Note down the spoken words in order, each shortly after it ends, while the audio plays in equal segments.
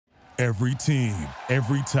Every team,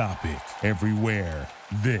 every topic, everywhere.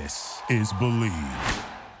 This is Believe.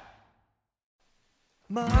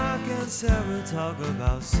 Mark and Sarah talk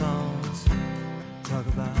about songs. Talk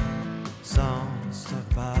about songs.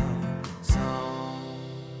 Talk about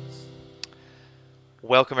songs.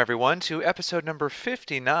 Welcome, everyone, to episode number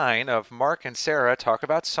 59 of Mark and Sarah Talk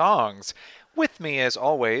About Songs. With me, as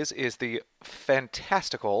always, is the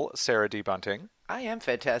fantastical Sarah D. Bunting. I am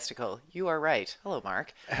fantastical. You are right. Hello,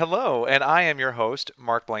 Mark. Hello, and I am your host,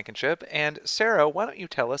 Mark Blankenship. And Sarah, why don't you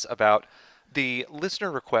tell us about the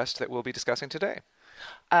listener request that we'll be discussing today?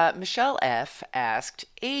 Michelle F. asked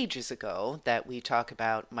ages ago that we talk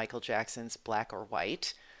about Michael Jackson's Black or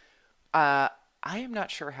White. I am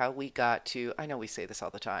not sure how we got to, I know we say this all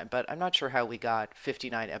the time, but I'm not sure how we got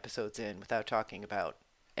 59 episodes in without talking about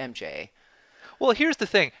MJ. Well, here's the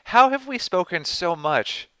thing. How have we spoken so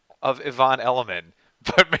much of Yvonne Elliman,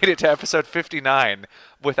 but made it to episode 59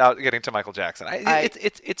 without getting to Michael Jackson?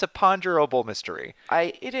 It's a ponderable mystery.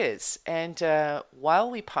 It is. And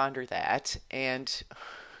while we ponder that, and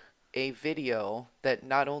a video that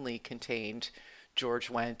not only contained George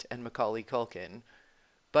Wendt and Macaulay Culkin,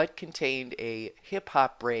 but contained a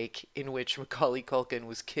hip-hop break in which Macaulay Culkin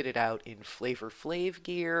was kitted out in Flavor Flav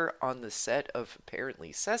gear on the set of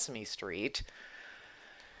apparently Sesame Street.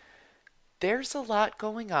 There's a lot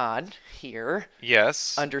going on here.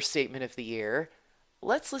 Yes. Understatement of the year.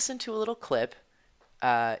 Let's listen to a little clip,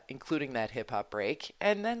 including that hip-hop break,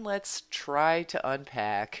 and then let's try to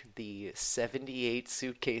unpack the 78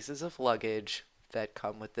 suitcases of luggage that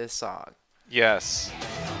come with this song. Yes.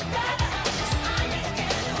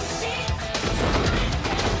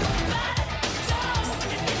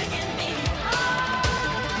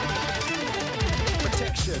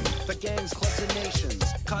 Protection for gangs, clubs, and nations,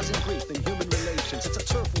 causing grief in human relations. It's a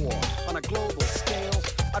turf war on a global scale.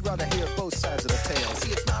 I'd rather hear both sides of the tale.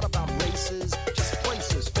 See, it's not about races, just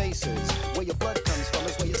places, faces. Where your blood comes from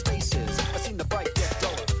is where your space is. I seen the bright get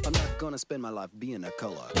duller. I'm not gonna spend my life being a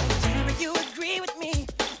color. Tell me you agree with me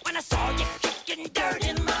when I saw you kicking dirt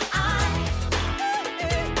in my eye.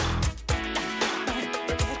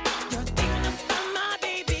 You're thinking about my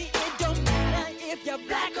baby. It don't matter if you're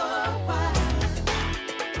black or white.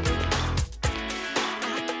 I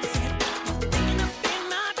said you're thinking about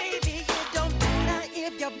my baby. It don't matter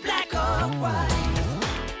if you're black or white.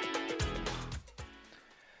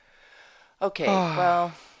 Okay,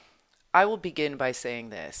 well, I will begin by saying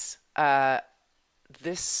this.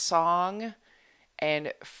 This song,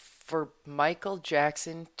 and for Michael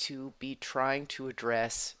Jackson to be trying to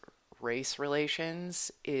address race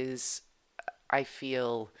relations is, I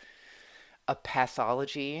feel, a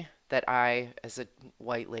pathology that I, as a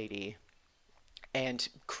white lady and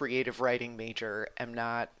creative writing major, am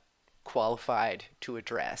not qualified to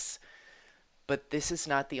address. But this is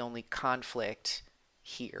not the only conflict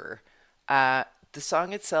here. The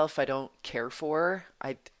song itself I don't care for.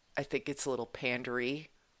 I think it's a little pandery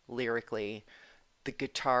lyrically. The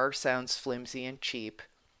guitar sounds flimsy and cheap.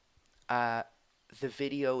 The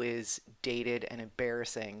video is dated and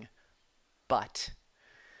embarrassing. But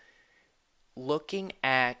looking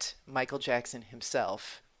at Michael Jackson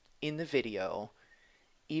himself in the video,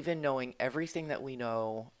 even knowing everything that we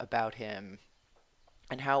know about him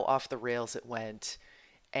and how off the rails it went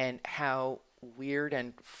and how weird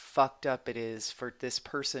and fucked up it is for this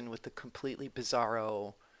person with the completely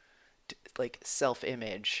bizarro like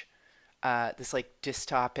self-image, this like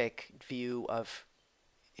dystopic view of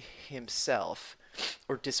himself,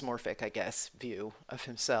 or dysmorphic, I guess, view of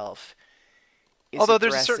himself. Although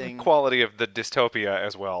there's a certain quality of the dystopia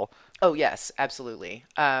as well. Oh yes, absolutely.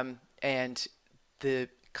 And the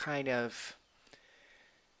kind of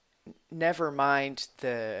never mind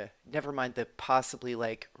the possibly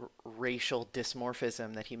like racial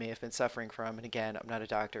dysmorphism that he may have been suffering from. And again, I'm not a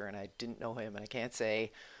doctor and I didn't know him and I can't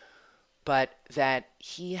say, but that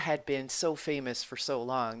he had been so famous for so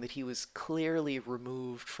long that he was clearly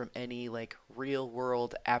removed from any like real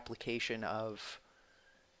world application of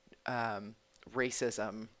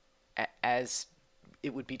racism as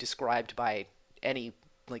it would be described by any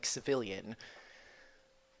like civilian.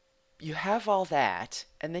 You have all that,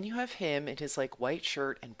 and then you have him in his like white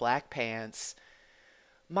shirt and black pants.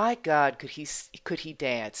 My God, could he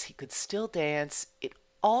dance? He could still dance. It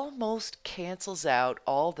almost cancels out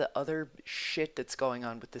all the other shit that's going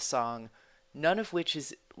on with the song, none of which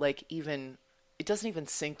is like even, it doesn't even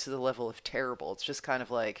sink to the level of terrible. It's just kind of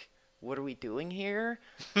like, what are we doing here?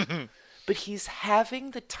 But he's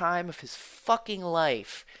having the time of his fucking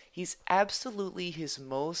life. He's absolutely his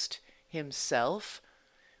most himself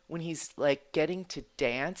when he's like getting to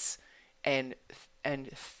dance and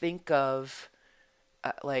think of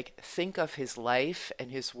like think of his life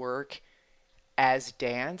and his work as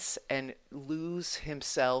dance and lose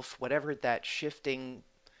himself, whatever that shifting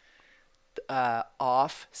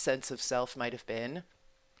off sense of self might have been,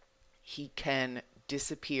 he can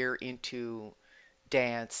disappear into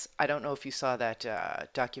dance. I don't know if you saw that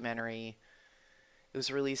documentary. It was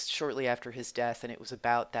released shortly after his death, and it was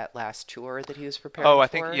about that last tour that he was preparing for. Oh, I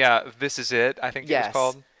think, yeah, This Is It, I think it was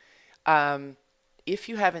called. If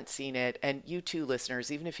you haven't seen it, and you too,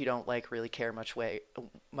 listeners, even if you don't like really care much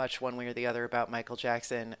one way or the other about Michael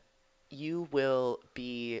Jackson, you will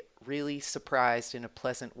be really surprised in a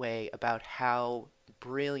pleasant way about how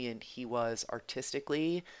brilliant he was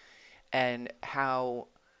artistically and how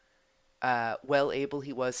well able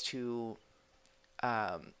he was to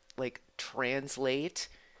like translate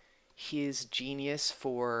his genius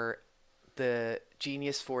for the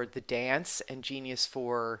dance and genius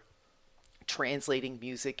for translating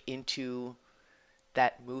music into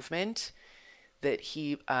that movement, that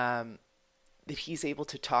he's able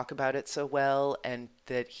to talk about it so well, and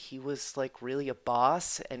that he was like really a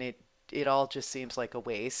boss, and it all just seems like a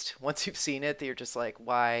waste once you've seen it, that you're just like,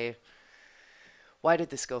 why did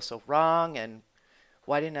this go so wrong, and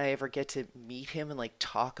why didn't I ever get to meet him and like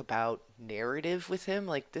talk about narrative with him?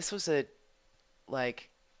 Like, this was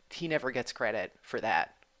he never gets credit for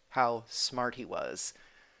that, how smart he was,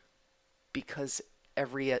 because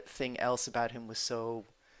everything else about him was so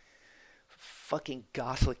fucking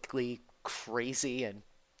gothically crazy and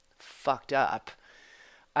fucked up.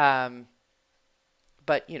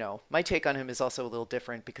 But, you know, my take on him is also a little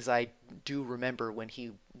different, because I do remember when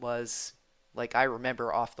he was, like, I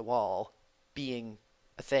remember Off the Wall being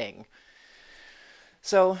a thing.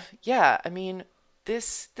 So, yeah, I mean,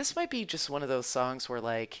 this might be just one of those songs where,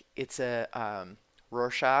 like, it's a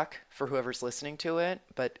Rorschach for whoever's listening to it,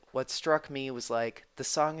 but what struck me was, like, the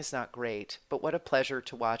song is not great, but what a pleasure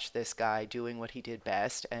to watch this guy doing what he did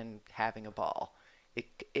best and having a ball.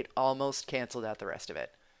 It almost canceled out the rest of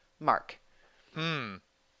it. Mark.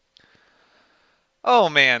 Oh,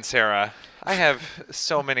 man, Sarah. I have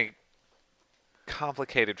so many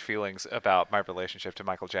complicated feelings about my relationship to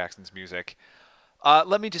Michael Jackson's music.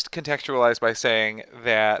 Let me just contextualize by saying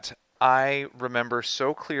that I remember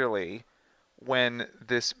so clearly when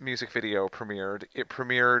this music video premiered. It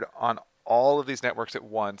premiered on all of these networks at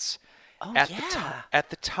once. Oh, at yeah.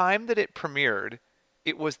 At the time that it premiered,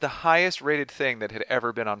 it was the highest rated thing that had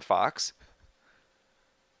ever been on Fox.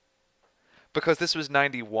 Because this was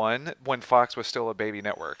 91, when Fox was still a baby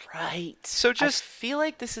network. Right. So just I feel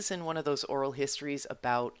like this is in one of those oral histories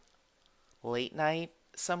about late night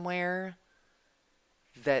somewhere,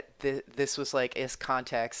 that this was like as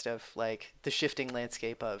context of like the shifting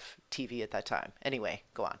landscape of TV at that time. Anyway,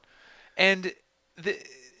 go on. And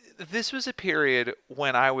this was a period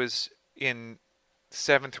when I was in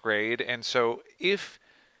 7th grade, and so if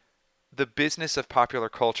the business of popular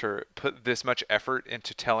culture put this much effort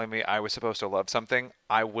into telling me I was supposed to love something,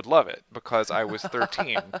 I would love it, because I was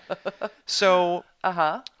 13. So,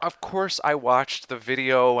 of course I watched the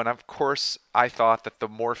video, and of course I thought that the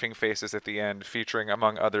morphing faces at the end, featuring,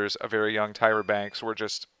 among others, a very young Tyra Banks, were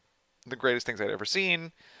just the greatest things I'd ever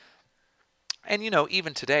seen. And, you know,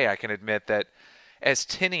 even today I can admit that as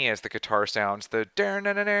tinny as the guitar sounds, the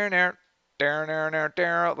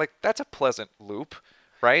like, that's a pleasant loop.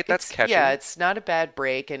 Right? That's catchy. Yeah, it's not a bad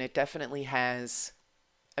break, and it definitely has,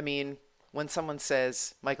 I mean, when someone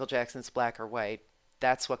says Michael Jackson's Black or White,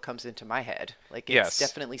 that's what comes into my head. Like, it's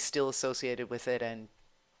definitely still associated with it and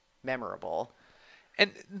memorable.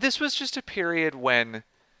 And this was just a period when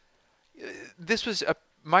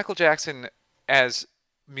Michael Jackson as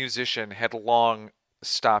musician had long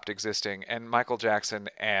stopped existing, and Michael Jackson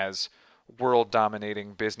as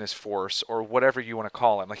world-dominating business force, or whatever you want to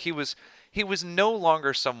call him. Like, he was no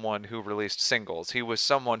longer someone who released singles. He was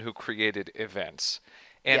someone who created events.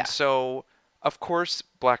 And so, of course,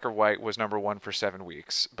 Black or White was number 1 for 7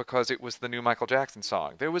 weeks, because it was the new Michael Jackson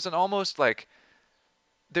song. There was a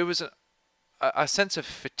sense of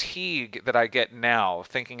fatigue that I get now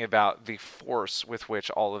thinking about the force with which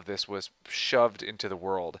all of this was shoved into the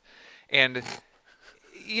world. And,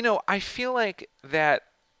 you know, I feel like that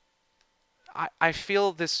I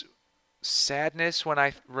feel this sadness when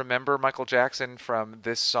I remember Michael Jackson from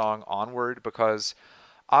this song onward, because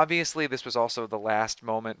obviously this was also the last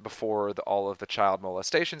moment before all of the child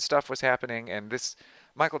molestation stuff was happening, and this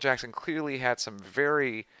Michael Jackson clearly had some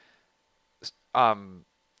very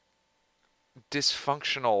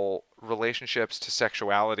dysfunctional relationships to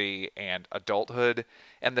sexuality and adulthood,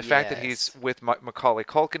 and the fact that he's with Macaulay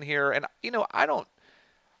Culkin here, and, you know,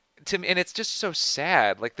 and it's just so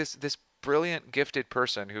sad. Like, this brilliant, gifted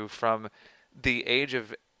person who, from the age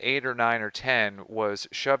of 8 or 9 or 10 was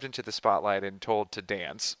shoved into the spotlight and told to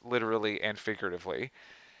dance, literally and figuratively,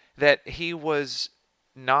 that he was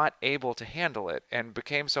not able to handle it and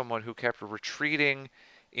became someone who kept retreating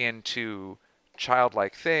into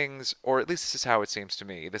childlike things, or at least this is how it seems to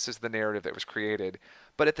me. This is the narrative that was created.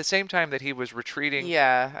 But at the same time that he was retreating.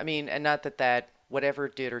 Yeah, I mean, and not that whatever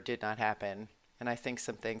did or did not happen, and I think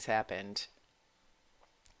some things happened,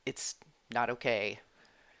 it's not okay.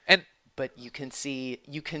 And but you can see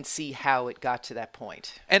how it got to that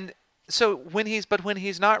point. And so when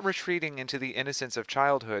he's not retreating into the innocence of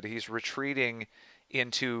childhood, he's retreating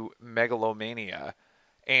into megalomania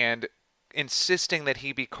and insisting that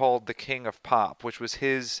he be called the king of pop, which was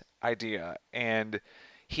his idea. And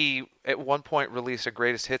he at one point released a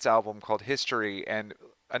greatest hits album called History and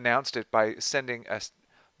announced it by sending a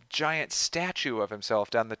giant statue of himself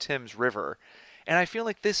down the Thames River. And I feel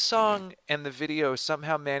like this song and the video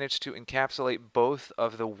somehow managed to encapsulate both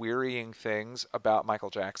of the wearying things about Michael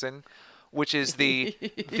Jackson, which is the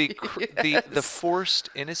forced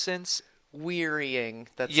innocence. Wearying,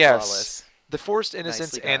 that's Yes, flawless. the forced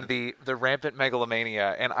innocence Nicely and the rampant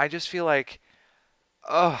megalomania. And I just feel like,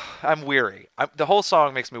 I'm weary. The whole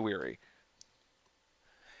song makes me weary.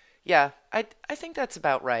 Yeah, I think that's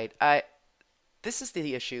about right. This is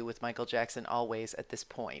the issue with Michael Jackson always at this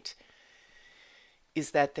point,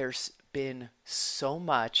 is that there's been so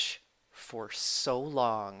much for so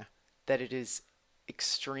long that it is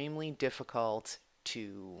extremely difficult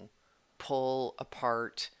to pull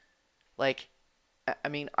apart. Like, I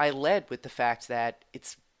mean, I led with the fact that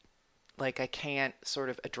it's like I can't sort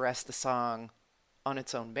of address the song on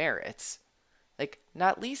its own merits. Like,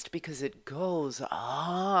 not least because it goes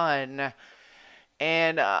on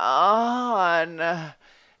and on.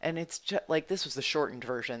 And it's just like, this was the shortened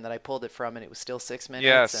version that I pulled it from, and it was still 6 minutes.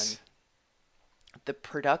 Yes. And the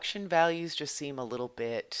production values just seem a little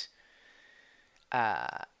bit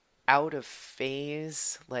out of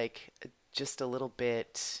phase, like just a little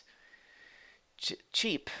bit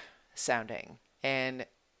cheap sounding. And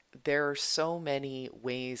there are so many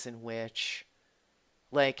ways in which,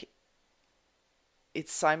 like,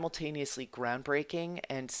 it's simultaneously groundbreaking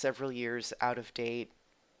and several years out of date,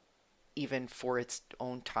 even for its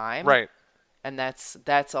own time. Right. And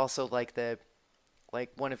that's also like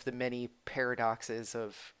one of the many paradoxes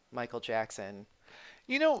of Michael Jackson.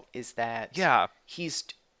 You know, Is that yeah.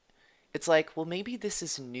 It's like, well, maybe this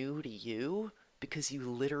is new to you because you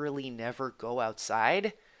literally never go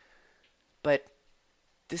outside, but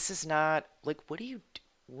this is not, like, what are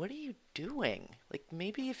you doing? Like,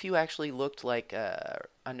 maybe if you actually looked like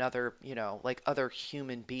another, like other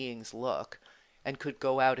human beings look, and could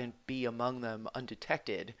go out and be among them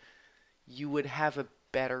undetected, you would have a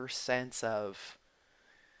better sense of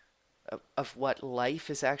what life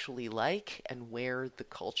is actually like and where the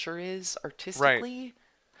culture is artistically.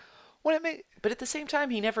 But at the same time,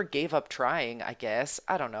 he never gave up trying, I guess.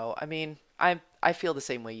 I don't know. I mean, I feel the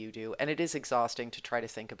same way you do, and it is exhausting to try to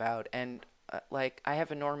think about. And like, I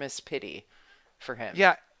have enormous pity for him.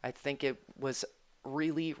 Yeah. I think it was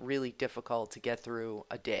really, really difficult to get through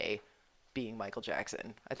a day being Michael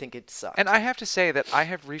Jackson. I think it sucked. And I have to say that I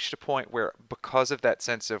have reached a point where, because of that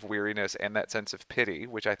sense of weariness and that sense of pity,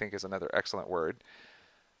 which I think is another excellent word,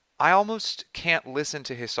 I almost can't listen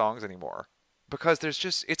to his songs anymore. Because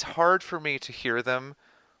it's hard for me to hear them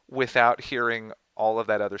without hearing all of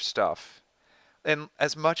that other stuff. And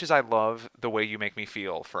as much as I love The Way You Make Me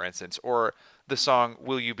Feel, for instance, or the song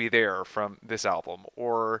Will You Be There from this album,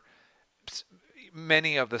 or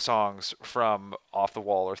many of the songs from Off the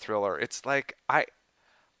Wall or Thriller, it's like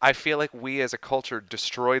I feel like we as a culture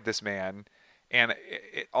destroyed this man, and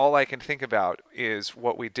all I can think about is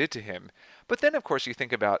what we did to him. But then, of course, you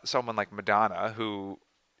think about someone like Madonna, who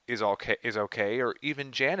is okay, or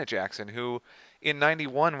even Janet Jackson, who in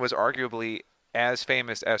 91 was arguably as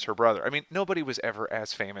famous as her brother. I mean, nobody was ever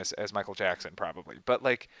as famous as Michael Jackson, probably. But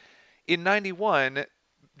like, in 91,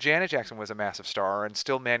 Janet Jackson was a massive star and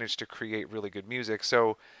still managed to create really good music.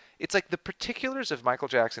 So it's like the particulars of Michael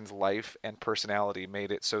Jackson's life and personality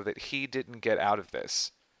made it so that he didn't get out of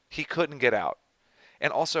this. He couldn't get out.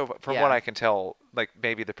 And also, from what I can tell, like,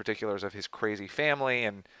 maybe the particulars of his crazy family,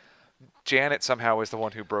 and Janet somehow was the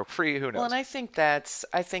one who broke free. Who knows? Well, and I think that's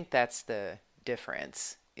the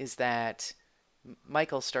difference, is that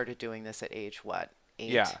Michael started doing this at age, what, 8?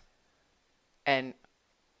 Yeah. And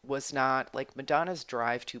was not, like, Madonna's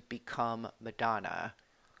drive to become Madonna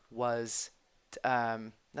was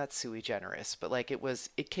not sui generis, but like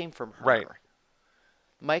it came from her. Right.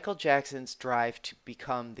 Michael Jackson's drive to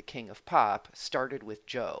become the king of pop started with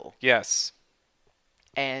Joe. Yes.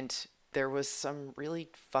 And there was some really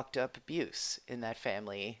fucked up abuse in that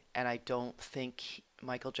family, and I don't think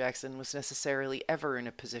Michael Jackson was necessarily ever in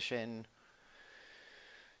a position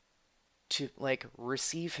to like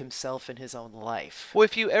receive himself in his own life. Well,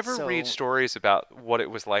 if you ever So- read stories about what it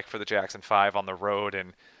was like for the Jackson 5 on the road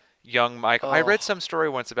and young Michael, I read Oh. some story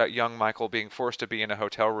once about young Michael being forced to be in a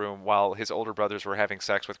hotel room while his older brothers were having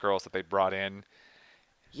sex with girls that they brought in.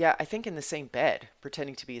 Yeah, I think in the same bed,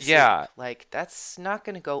 pretending to be asleep. Yeah. Like, that's not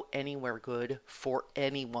going to go anywhere good for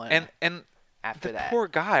anyone And after the that. poor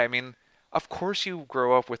guy, I mean, of course you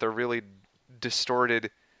grow up with a really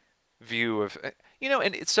distorted view of,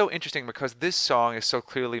 and it's so interesting because this song is so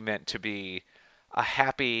clearly meant to be a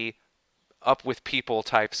happy, up with people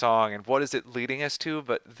type song, and what is it leading us to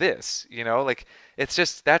but this, like it's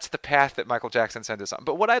just that's the path that Michael Jackson sent us on.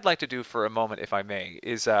 But what I'd like to do for a moment, if I may,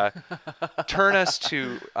 is turn us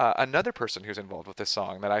to another person who's involved with this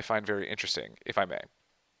song that I find very interesting, if I may.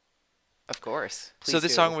 Of course. So Please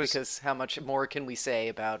this do, song was- because how much more can we say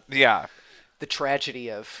about Yeah, the tragedy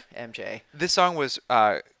of MJ? this song was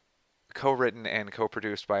co-written and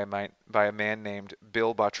co-produced by a man named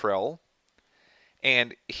Bill Bottrell.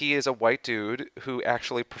 And he is a white dude who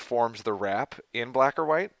actually performs the rap in Black or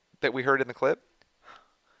White that we heard in the clip.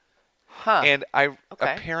 Huh. And Okay.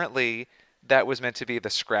 apparently that was meant to be the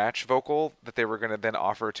scratch vocal that they were going to then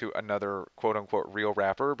offer to another quote unquote real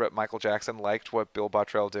rapper. But Michael Jackson liked what Bill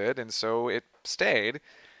Bottrell did, and so it stayed.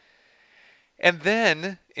 And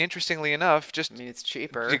then, interestingly enough, I mean, it's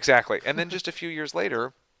cheaper. Exactly. And then just a few years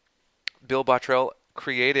later, Bill Bottrell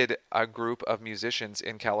created a group of musicians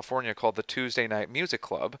in California called the Tuesday Night Music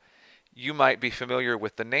Club. You might be familiar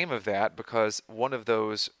with the name of that because one of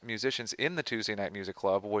those musicians in the Tuesday Night Music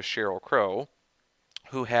Club was Sheryl Crow,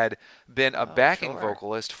 who had been a backing sure.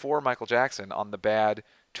 vocalist for Michael Jackson on the Bad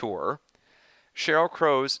tour. Sheryl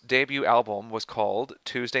Crow's debut album was called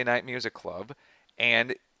Tuesday Night Music Club,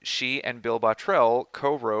 and she and Bill Bottrell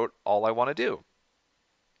co-wrote All I Want to Do.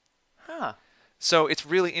 Huh. So it's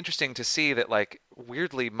really interesting to see that, like,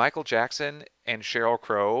 weirdly, Michael Jackson and Sheryl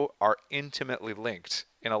Crow are intimately linked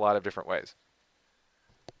in a lot of different ways.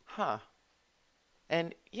 Huh.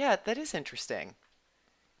 And yeah, that is interesting.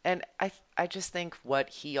 And I just think what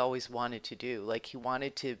he always wanted to do, like he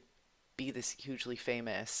wanted to be this hugely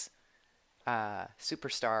famous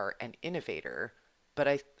superstar and innovator, but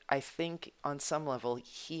I think on some level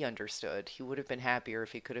he understood. He would have been happier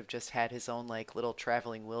if he could have just had his own like little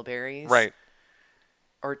traveling Wilburys. Right.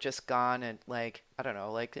 Or just gone and like, I don't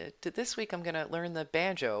know, like this week I'm going to learn the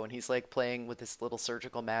banjo, and he's like playing with this little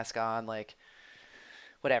surgical mask on, like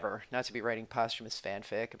whatever, not to be writing posthumous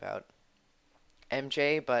fanfic about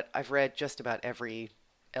MJ, but I've read just about every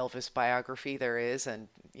Elvis biography there is, and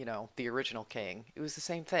the original King. It was the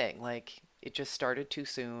same thing. Like it just started too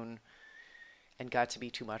soon and got to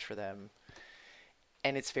be too much for them.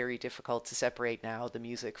 And it's very difficult to separate now the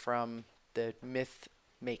music from the myth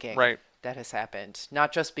making Right. that has happened.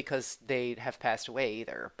 Not just because they have passed away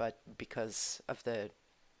either, but because of the,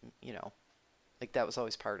 like that was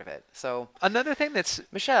always part of it. So Another thing that's,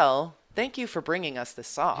 Michelle, thank you for bringing us this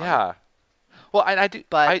song. yeah. Well, I do,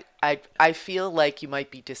 But I feel like you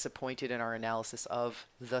might be disappointed in our analysis of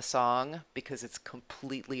the song because it's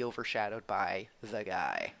completely overshadowed by the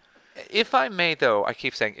guy. if I may, though, I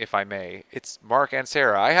keep saying if I may, it's Mark and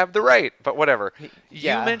Sarah. I have the right, but whatever.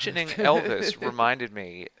 Yeah. You mentioning Elvis reminded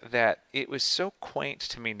me that it was so quaint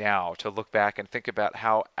to me now to look back and think about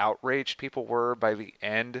how outraged people were by the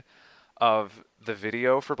end of the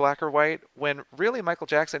video for Black or White, when really Michael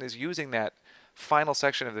Jackson is using that final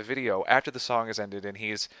section of the video after the song has ended and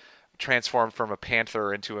he's transformed from a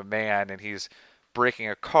panther into a man and he's breaking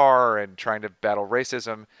a car and trying to battle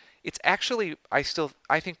racism. It's actually, I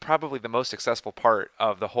think probably the most successful part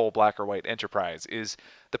of the whole Black or White enterprise is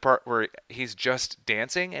the part where he's just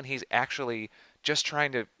dancing and he's actually just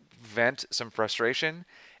trying to vent some frustration.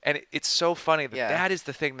 And it's so funny that Yeah. that is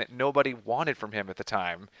the thing that nobody wanted from him at the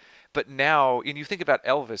time. But now, and you think about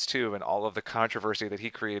Elvis too, and all of the controversy that he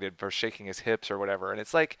created for shaking his hips or whatever, and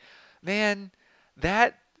it's like, man,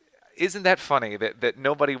 that isn't that funny that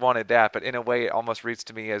nobody wanted that, but in a way, it almost reads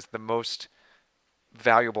to me as the most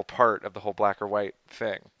valuable part of the whole Black or White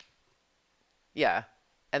thing. Yeah.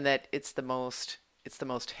 And that it's the most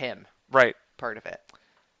him Right. part of it.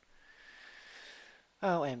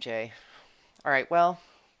 Oh, MJ. All right. Well,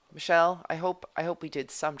 Michelle, I hope we did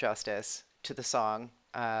some justice to the song,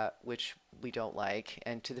 which we don't like,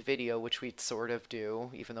 and to the video, which we sort of do,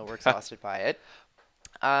 even though we're exhausted by it.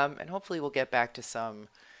 And hopefully we'll get back to some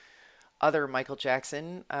other Michael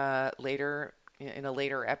Jackson later in a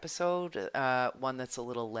later episode. One that's a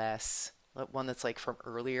little less, one that's like from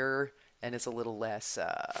earlier and is a little less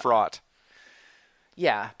Fraught.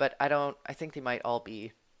 Yeah, but I think they might all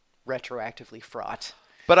be retroactively fraught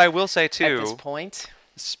But I will say at too, this point.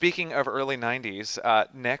 speaking of early 90s,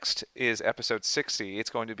 next is episode 60. It's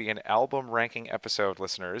going to be an album ranking episode,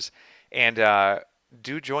 listeners. And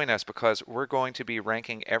do join us because we're going to be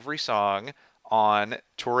ranking every song on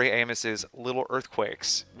Tori Amos's Little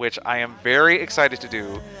Earthquakes, which I am very excited to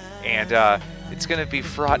do. And it's going to be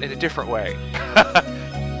fraught in a different way.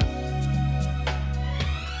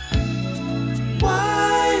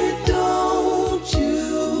 Why don't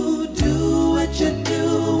you do what you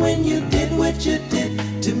do when you did what you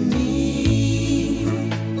did to me?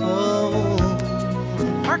 Oh.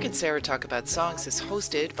 Mark and Sarah Talk About Songs is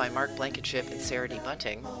hosted by Mark Blankenship and Sarah D.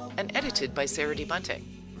 Bunting, and edited by Sarah D. Bunting.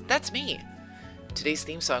 That's me. Today's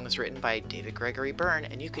theme song was written by David Gregory Byrne,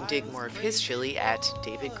 and you can dig more of his chili at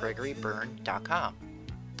davidgregorybyrne.com.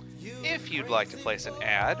 If you'd like to place an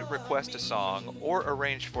ad, request a song, or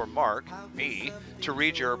arrange for Mark, me, to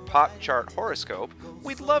read your pop chart horoscope,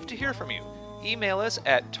 we'd love to hear from you. Email us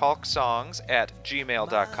at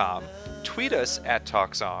talksongs@gmail.com, tweet us at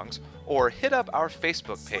talksongs, or hit up our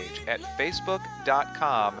Facebook page at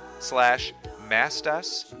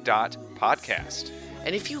facebook.com/mastus.podcast.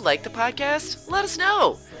 And if you like the podcast, let us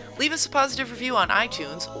know. Leave us a positive review on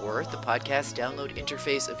iTunes or the podcast download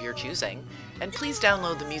interface of your choosing. And please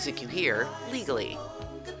download the music you hear legally.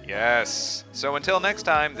 Yes. So until next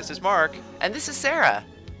time, this is Mark. And this is Sarah.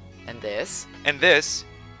 And this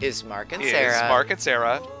is Mark and is Sarah. Mark and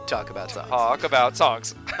Sarah Talk About Songs. talk about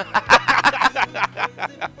songs.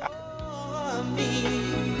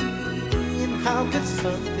 How could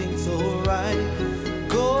something so right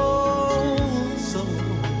go so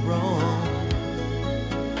wrong?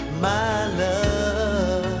 My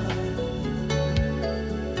love,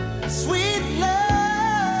 sweet love.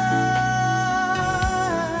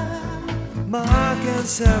 Mark and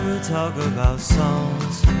Sarah talk about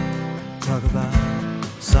songs, talk about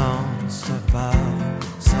songs, talk about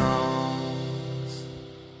songs.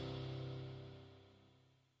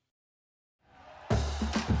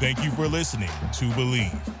 Thank you for listening to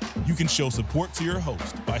Believe. You can show support to your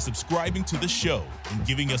host by subscribing to the show and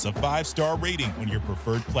giving us a 5-star rating on your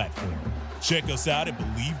preferred platform. Check us out at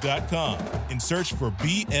Believe.com and search for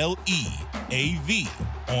BLEAV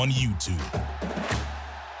on YouTube.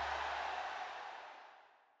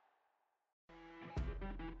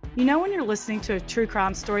 You know when you're listening to a true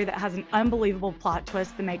crime story that has an unbelievable plot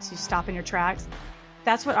twist that makes you stop in your tracks?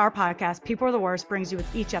 That's what our podcast, People Are the Worst, brings you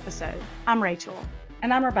with each episode. I'm Rachel.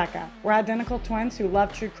 And I'm Rebecca. We're identical twins who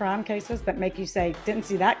love true crime cases that make you say, didn't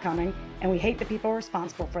see that coming, and we hate the people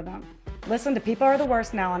responsible for them. Listen to People Are the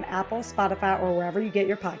Worst now on Apple, Spotify, or wherever you get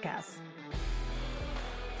your podcasts.